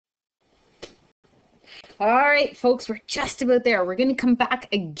All right, folks, we're just about there. We're going to come back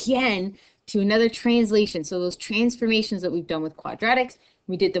again to another translation. So those transformations that we've done with quadratics,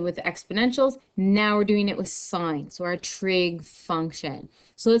 we did them with exponentials. Now we're doing it with sine, so our trig function.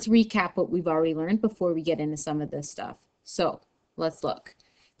 So let's recap what we've already learned before we get into some of this stuff. So let's look.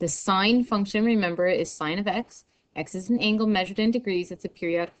 The sine function, remember, is sine of x. X is an angle measured in degrees. It's a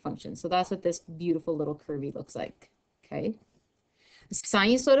periodic function. So that's what this beautiful little curvy looks like. Okay. The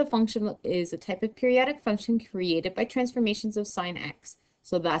sinusoidal function is a type of periodic function created by transformations of sine x.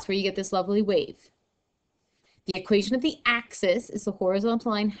 So that's where you get this lovely wave. The equation of the axis is the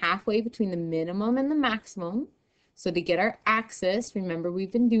horizontal line halfway between the minimum and the maximum. So to get our axis, remember we've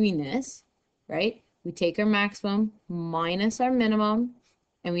been doing this, right? We take our maximum minus our minimum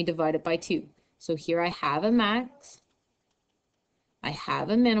and we divide it by 2. So here I have a max, I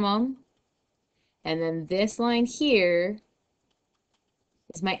have a minimum, and then this line here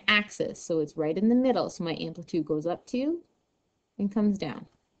is my axis, so it's right in the middle. So my amplitude goes up 2 and comes down.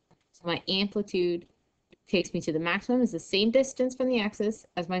 So my amplitude takes me to the maximum, is the same distance from the axis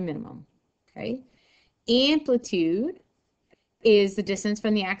as my minimum. Okay. Amplitude is the distance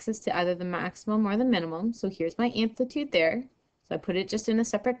from the axis to either the maximum or the minimum. So here's my amplitude there. So I put it just in a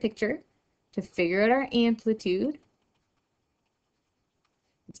separate picture to figure out our amplitude.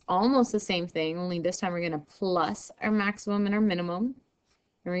 It's almost the same thing, only this time we're going to plus our maximum and our minimum.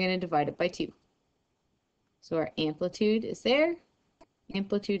 And we're going to divide it by 2. So our amplitude is there,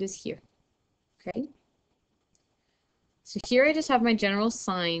 amplitude is here. Okay. So here I just have my general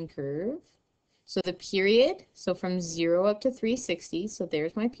sine curve. So the period, so from 0 up to 360, so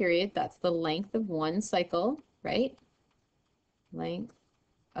there's my period. That's the length of one cycle, right? Length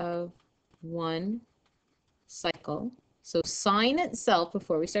of one cycle. So sine itself,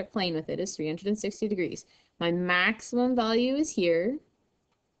 before we start playing with it, is 360 degrees. My maximum value is here.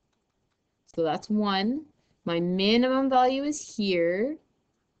 So that's 1. My minimum value is here.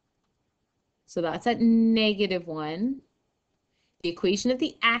 So that's at -1. The equation of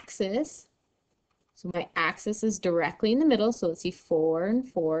the axis. So my axis is directly in the middle. So let's see, 4 and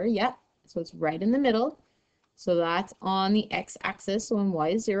 4. Yep. So it's right in the middle. So that's on the x-axis. So when y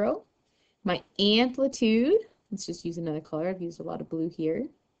is 0. My amplitude, let's just use another color. I've used a lot of blue here.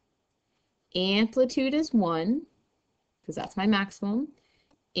 Amplitude is 1, because that's my maximum.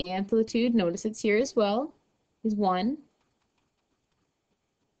 Amplitude, notice it's here as well, is 1.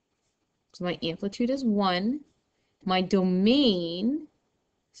 So my amplitude is 1. My domain,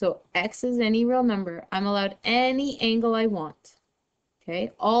 so x is any real number. I'm allowed any angle I want.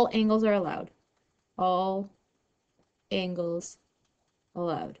 Okay, all angles are allowed. All angles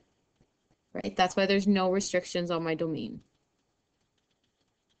allowed. Right, that's why there's no restrictions on my domain.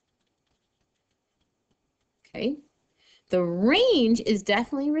 Okay. The range is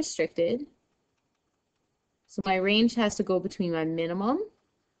definitely restricted. So my range has to go between my minimum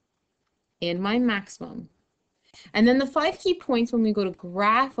and my maximum. And then the 5 key points when we go to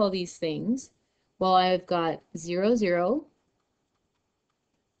graph all these things, well, I've got 0, 0.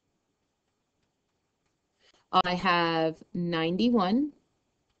 I have 91.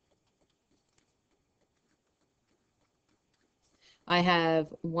 I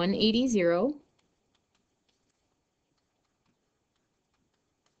have 180, 0.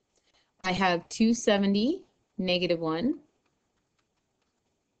 I have 270, -1.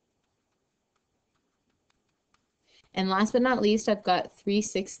 And last but not least, I've got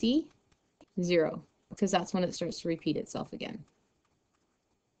 360, 0, because that's when it starts to repeat itself again.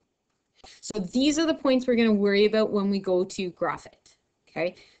 So these are the points we're going to worry about when we go to graph it.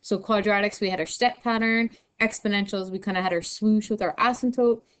 Okay, so quadratics, we had our step pattern. Exponentials, we kind of had our swoosh with our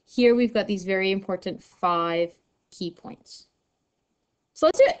asymptote. Here we've got these very important 5 key points. So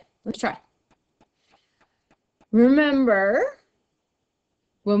let's do it. Let's try. Remember,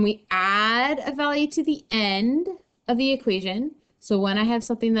 when we add a value to the end of the equation, so when I have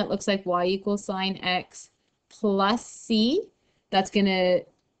something that looks like y equals sine x plus c, that's going to,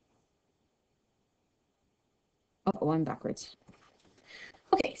 oh, I'm backwards.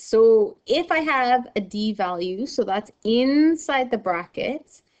 Okay, so if I have a d value, so that's inside the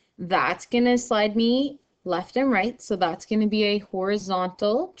brackets, that's going to slide me left and right. So that's going to be a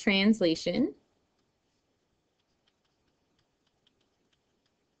horizontal translation.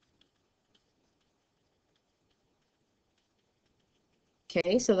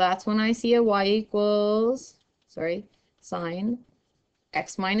 Okay, so that's when I see a y equals, sorry, sine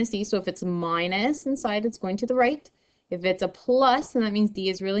x minus d. So if it's minus inside, it's going to the right. If it's a plus, then that means d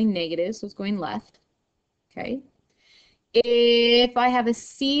is really negative, so it's going left. Okay. If I have a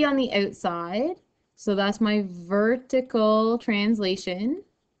c on the outside, so that's my vertical translation.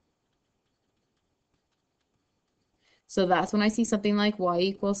 So that's when I see something like y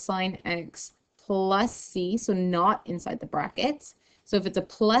equals sine x plus c, so not inside the brackets. So if it's a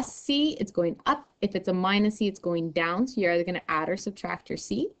plus c, it's going up. If it's a minus c, it's going down. So you're either going to add or subtract your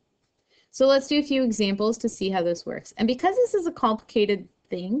c. So let's do a few examples to see how this works. And because this is a complicated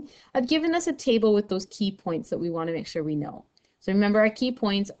thing, I've given us a table with those key points that we want to make sure we know. So remember, our key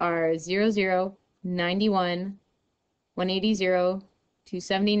points are 0, 0, 91, 180, 0,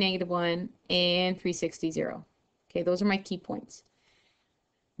 270, -1, and 360, 0. Okay, those are my key points.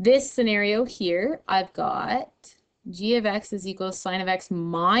 This scenario here, I've got g of x is equal to sine of x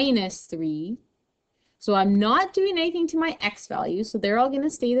minus 3. So I'm not doing anything to my x values, so they're all going to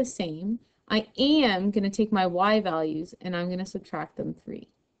stay the same. I am going to take my y values and I'm going to subtract them 3.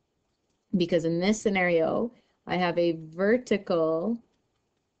 Because in this scenario, I have a vertical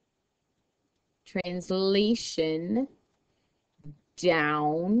translation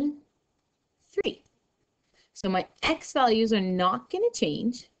down 3. So my x values are not going to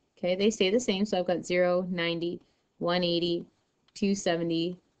change. Okay, they stay the same. So I've got 0, 90, 180,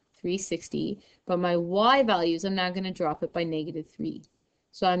 270, 360. But my y values, I'm now going to drop it by -3.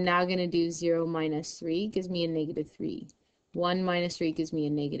 So I'm now going to do 0 minus 3 gives me a -3. 1 minus 3 gives me a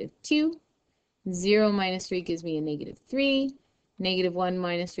 -2. 0 minus 3 gives me a -3. -1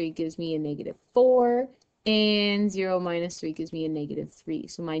 minus 3 gives me a -4. And 0 minus 3 gives me a -3.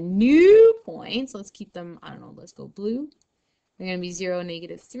 So my new points, let's keep them, I don't know, let's go blue. They're going to be 0,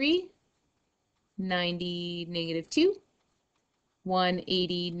 -3, 90, -2,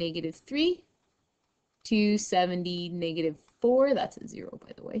 180, -3, 270, -4. That's a 0,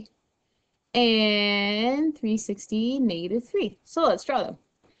 by the way. And 360, -3. So let's draw them.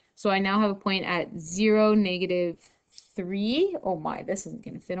 So I now have a point at 0, -3. Oh my, this isn't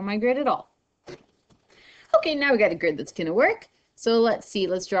going to fit on my grid at all. Okay, now we got a grid that's going to work. So let's see,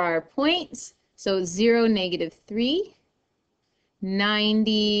 let's draw our points. So 0, -3,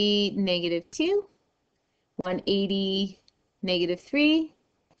 90, -2, 180, -3,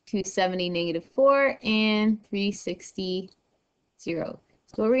 270, -4, and 360, 0.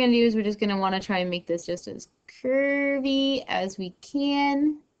 So what we're going to do is we're just going to want to try and make this just as curvy as we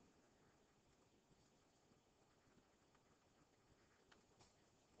can.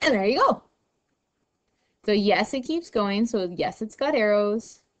 And there you go. So yes, it keeps going. So yes, it's got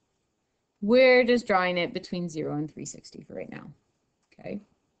arrows. We're just drawing it between 0 and 360 for right now. Okay.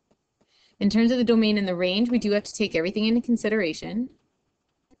 In terms of the domain and the range, we do have to take everything into consideration.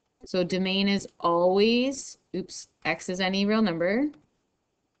 So domain is always, oops, x is any real number.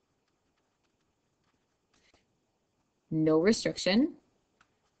 No restriction.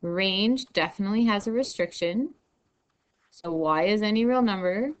 Range definitely has a restriction. So y is any real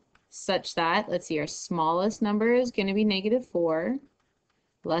number such that, let's see, our smallest number is going to be -4,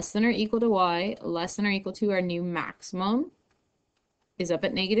 less than or equal to y, less than or equal to our new maximum is up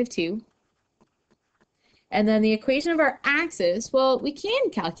at -2. And then the equation of our axis, well, we can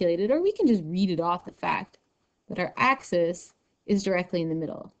calculate it or we can just read it off the fact that our axis is directly in the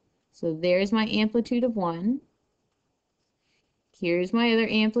middle. So there's my amplitude of 1. Here's my other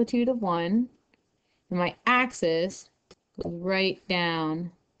amplitude of 1. And my axis goes right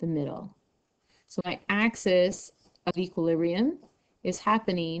down the middle. So my axis of equilibrium is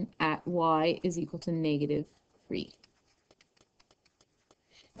happening at y is equal to -3.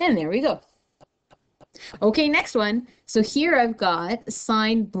 And there we go. Okay, next one. So here I've got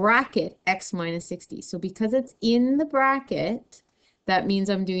sine bracket x minus 60. So because it's in the bracket, that means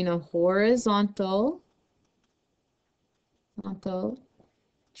I'm doing a horizontal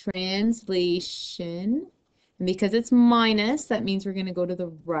translation. And because it's minus, that means we're going to go to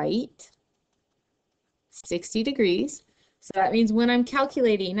the right 60 degrees. So that means when I'm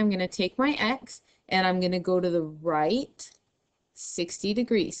calculating, I'm going to take my x and I'm going to go to the right 60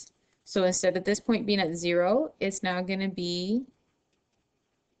 degrees. So instead of this point being at 0, it's now going to be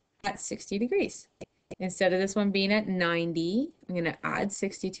at 60 degrees. Instead of this one being at 90, I'm going to add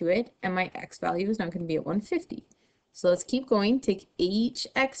 60 to it, and my x value is now going to be at 150. So let's keep going. Take each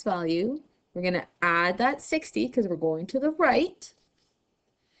x value. We're going to add that 60 because we're going to the right.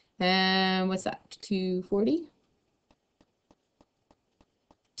 And what's that? 240?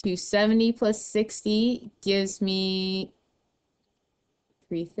 270 plus 60 gives me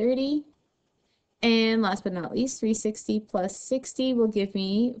 330. And last but not least, 360 plus 60 will give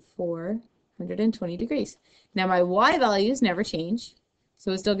me 420 degrees. Now my y values never change.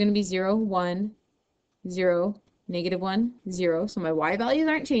 So it's still going to be 0, 1, 0, -1, 0. So my y values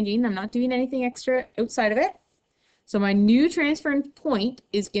aren't changing. I'm not doing anything extra outside of it. So my new transfer point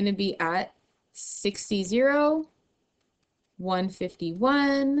is going to be at 60, 0,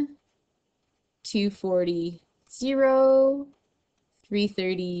 151, 240, 0,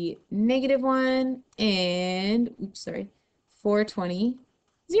 330, -1, and, oops, sorry, 420,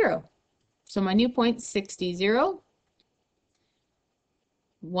 0. So my new point, 60, 0,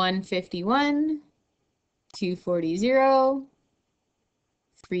 151, 240, 0,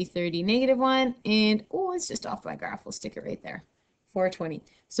 330, -1, and, oh, it's just off my graph. We'll stick it right there, 420.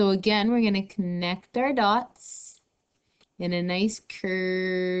 So again, we're going to connect our dots in a nice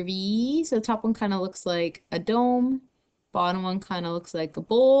curvy. So the top one kind of looks like a dome. Bottom one kind of looks like a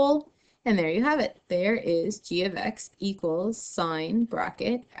bowl. And there you have it. There is g of x equals sine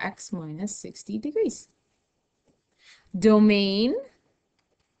bracket x minus 60 degrees. Domain,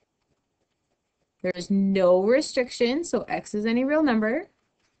 there's no restriction, so x is any real number.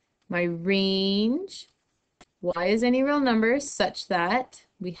 My range, y is any real number such that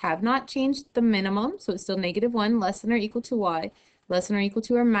we have not changed the minimum, so it's still -1, less than or equal to y, less than or equal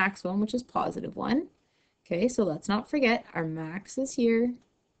to our maximum, which is +1. Okay, so let's not forget our max is here,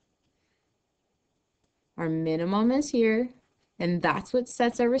 our minimum is here, and that's what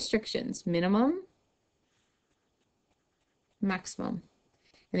sets our restrictions: minimum, maximum.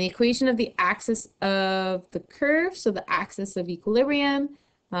 And the equation of the axis of the curve, so the axis of equilibrium,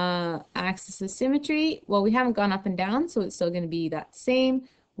 axis of symmetry, well, we haven't gone up and down, so it's still going to be that same.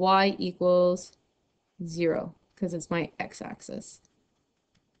 Y equals 0, because it's my x-axis.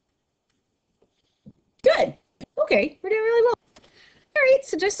 Good. Okay, we're doing really well. All right,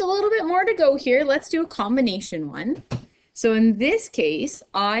 so just a little bit more to go here. Let's do a combination one. So in this case,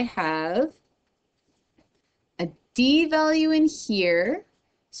 I have a d value in here.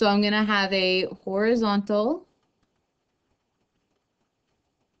 So I'm going to have a horizontal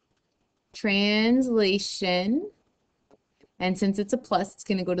translation. And since it's a plus, it's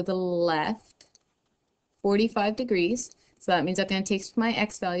going to go to the left 45 degrees. So that means I'm going to take my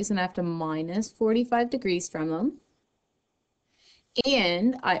x values and I have to minus 45 degrees from them.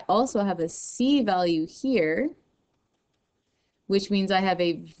 And I also have a c value here, which means I have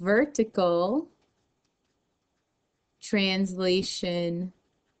a vertical translation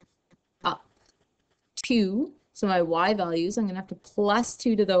up 2. So my y values, I'm going to have to plus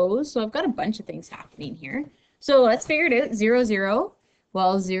 2 to those. So I've got a bunch of things happening here. So let's figure it out. 0, 0.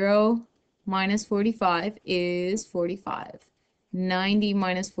 Well, 0 minus 45 is 45. 90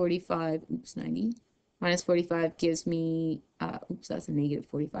 minus 45, oops, 90 minus 45 gives me, oops, that's a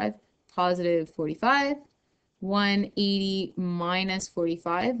 -45, positive 45. 180 minus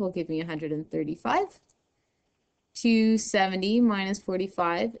 45 will give me 135. 270 minus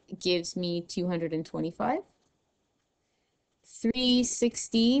 45 gives me 225.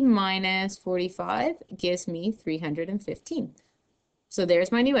 360 minus 45 gives me 315. So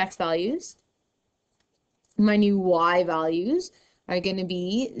there's my new x values. My new y values are going to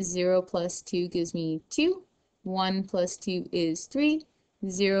be 0 plus 2 gives me 2. 1 plus 2 is 3.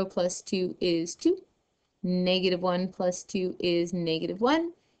 0 plus 2 is 2. -1 plus 2 is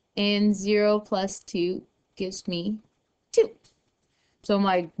 -1. And 0 plus 2 gives me 2. So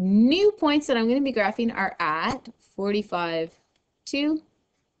my new points that I'm going to be graphing are at 45, 2,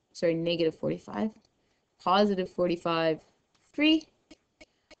 sorry, -45, positive 45, 3,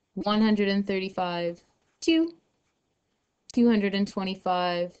 135, 2,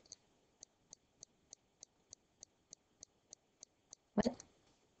 225, what?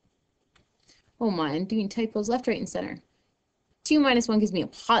 Oh my, I'm doing typos left, right, and center. 2 minus 1 gives me a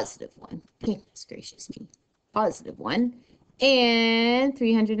positive 1. Goodness gracious me. Positive 1. And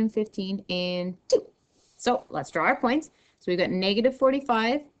 315 and 2. So let's draw our points. So we've got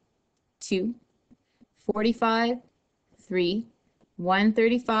 -45, 2, 45, 3,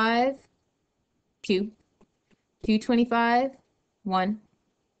 135, 2, 225, 1,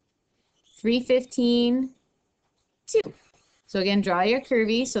 315, 2. So again, draw your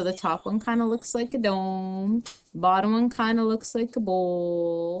curvy. So the top one kind of looks like a dome. Bottom one kind of looks like a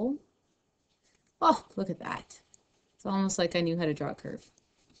bowl. Oh, look at that. It's almost like I knew how to draw a curve.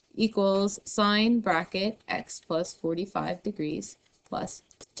 Equals sine bracket x plus 45 degrees plus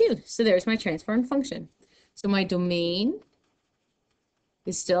 2. So there's my transform function. So my domain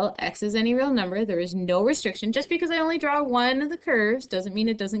is still x is any real number. There is no restriction. Just because I only draw one of the curves doesn't mean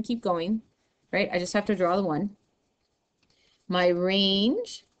it doesn't keep going, right? I just have to draw the one. My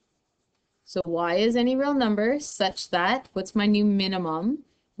range, so y is any real number such that, what's my new minimum?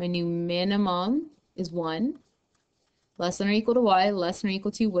 My new minimum is 1. Less than or equal to y, less than or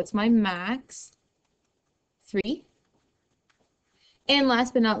equal to, what's my max? 3. And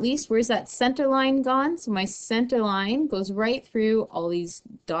last but not least, where's that center line gone? So my center line goes right through all these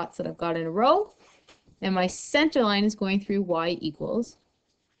dots that I've got in a row. And my center line is going through y equals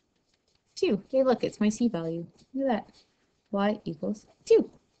 2. Okay, look, it's my C value. Look at that. Y equals 2.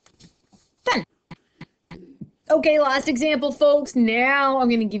 Done. Okay, last example, folks. Now I'm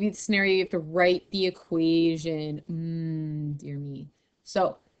going to give you the scenario. You have to write the equation. Dear me.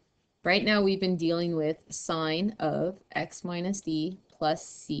 So right now we've been dealing with sine of x minus d plus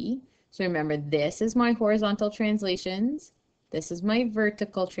c. So remember, this is my horizontal translations. This is my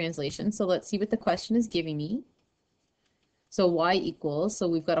vertical translation. So let's see what the question is giving me. So y equals, so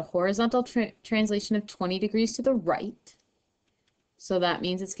we've got a horizontal translation of 20 degrees to the right. So that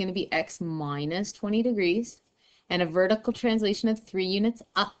means it's going to be x minus 20 degrees. And a vertical translation of 3 units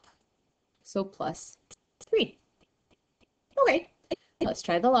up. So plus 3. Okay, let's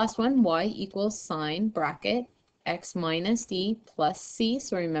try the last one. Y equals sine bracket x minus d plus c.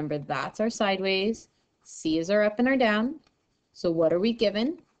 So remember, that's our sideways. C is our up and our down. So what are we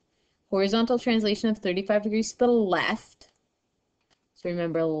given? Horizontal translation of 35 degrees to the left. So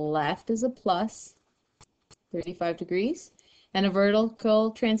remember, left is a plus 35 degrees. And a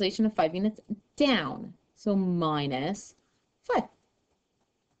vertical translation of 5 units down. So minus 5.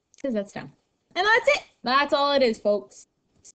 Because that's down. And that's it. That's all it is, folks.